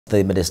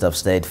The Minister of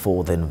State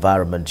for the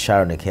Environment,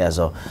 Sharon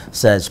Ikeazo,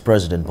 says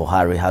President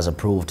Buhari has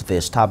approved the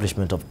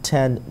establishment of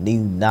 10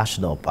 new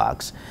national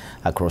parks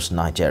across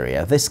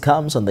Nigeria. This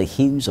comes on the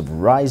heels of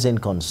rising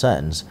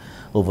concerns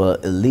over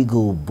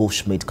illegal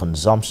bushmeat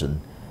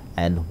consumption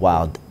and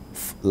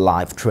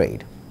wildlife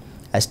trade.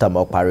 Esther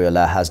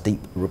Mokpariola has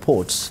deep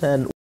reports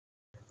and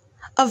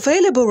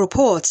available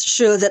reports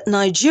show that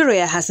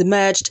Nigeria has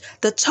emerged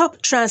the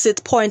top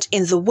transit point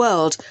in the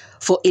world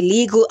for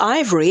illegal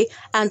ivory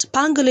and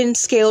pangolin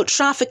scale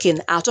trafficking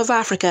out of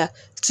Africa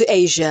to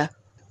Asia.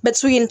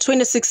 Between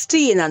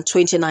 2016 and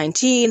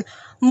 2019,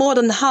 more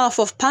than half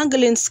of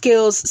pangolin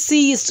scales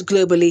seized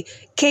globally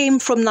came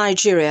from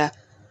Nigeria.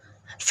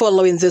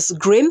 Following this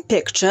grim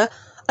picture,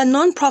 a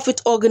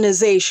non-profit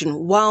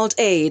organization, Wild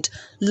Aid,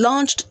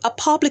 launched a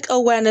public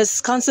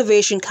awareness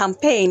conservation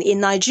campaign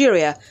in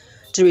Nigeria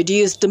to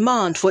reduce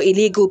demand for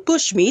illegal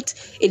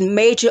bushmeat in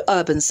major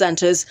urban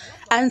centers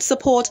and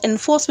support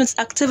enforcement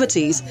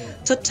activities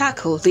to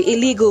tackle the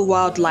illegal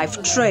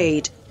wildlife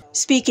trade.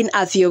 Speaking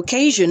at the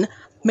occasion,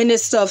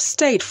 Minister of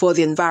State for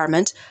the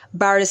Environment,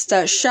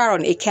 Barrister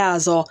Sharon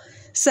Ikeazo,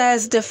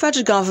 says the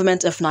federal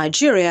government of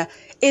Nigeria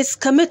is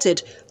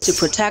committed to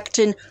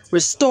protecting,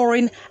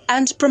 restoring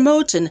and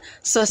promoting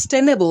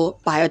sustainable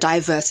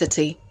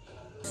biodiversity.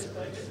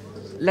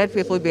 Let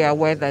people be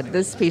aware that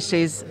these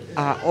species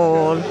are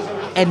all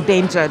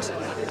endangered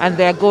and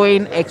they're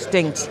going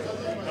extinct.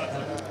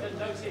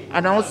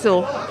 And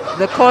also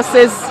the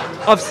causes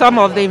of some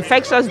of the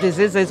infectious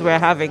diseases we're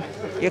having.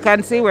 You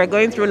can see we're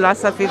going through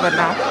Lassa fever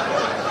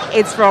now.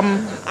 It's from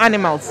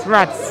animals,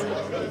 rats.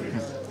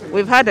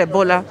 We've had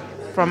Ebola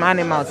from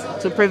animals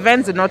to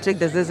prevent zoonotic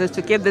diseases,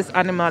 to keep this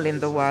animal in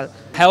the wild.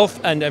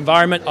 Health and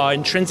environment are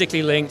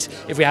intrinsically linked.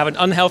 If we have an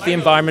unhealthy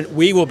environment,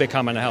 we will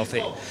become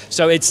unhealthy.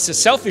 So it's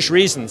selfish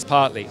reasons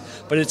partly,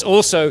 but it's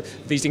also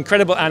these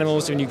incredible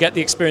animals. When you get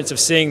the experience of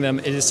seeing them,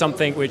 it is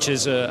something which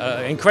is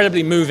an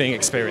incredibly moving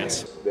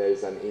experience. There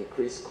is an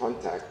increased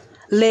contact.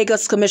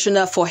 Lagos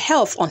Commissioner for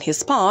Health, on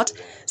his part,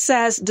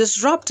 says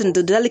disrupting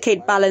the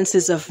delicate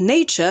balances of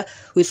nature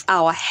with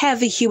our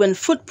heavy human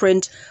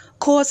footprint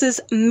causes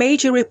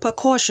major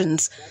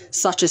repercussions,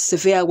 such as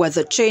severe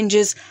weather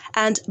changes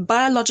and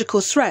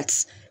biological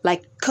threats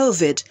like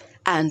COVID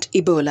and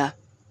Ebola.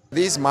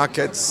 These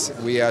markets,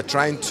 we are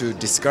trying to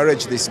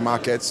discourage these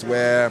markets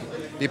where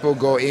people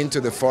go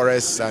into the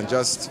forests and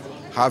just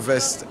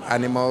harvest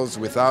animals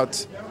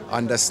without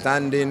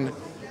understanding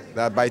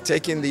that by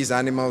taking these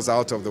animals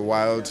out of the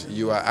wild,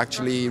 you are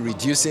actually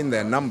reducing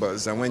their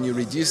numbers. And when you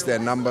reduce their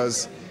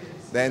numbers,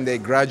 then they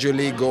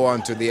gradually go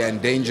onto the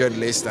endangered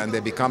list and they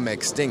become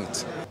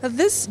extinct.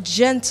 This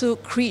gentle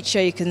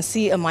creature you can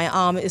see on my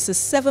arm is a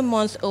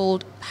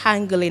 7-month-old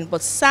pangolin,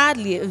 but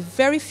sadly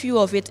very few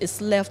of it is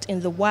left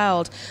in the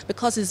wild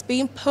because it's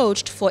being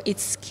poached for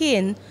its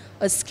skin,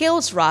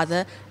 scales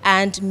rather,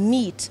 and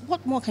meat.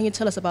 What more can you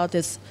tell us about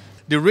this?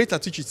 The rate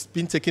at which it's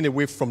been taken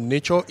away from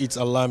nature is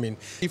alarming.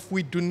 If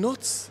we do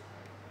not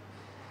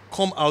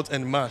come out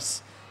en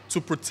masse to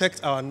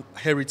protect our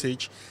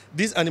heritage,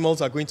 these animals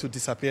are going to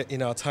disappear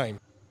in our time.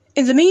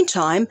 In the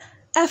meantime,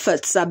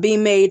 efforts are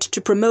being made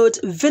to promote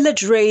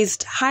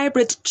village-raised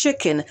hybrid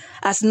chicken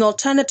as an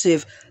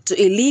alternative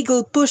to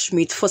illegal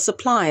bushmeat for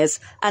suppliers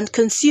and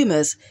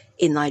consumers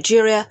in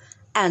Nigeria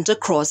and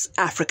across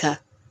Africa.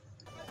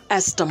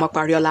 Esther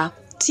Mokpariola,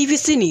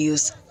 TVC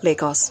News,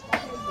 Lagos.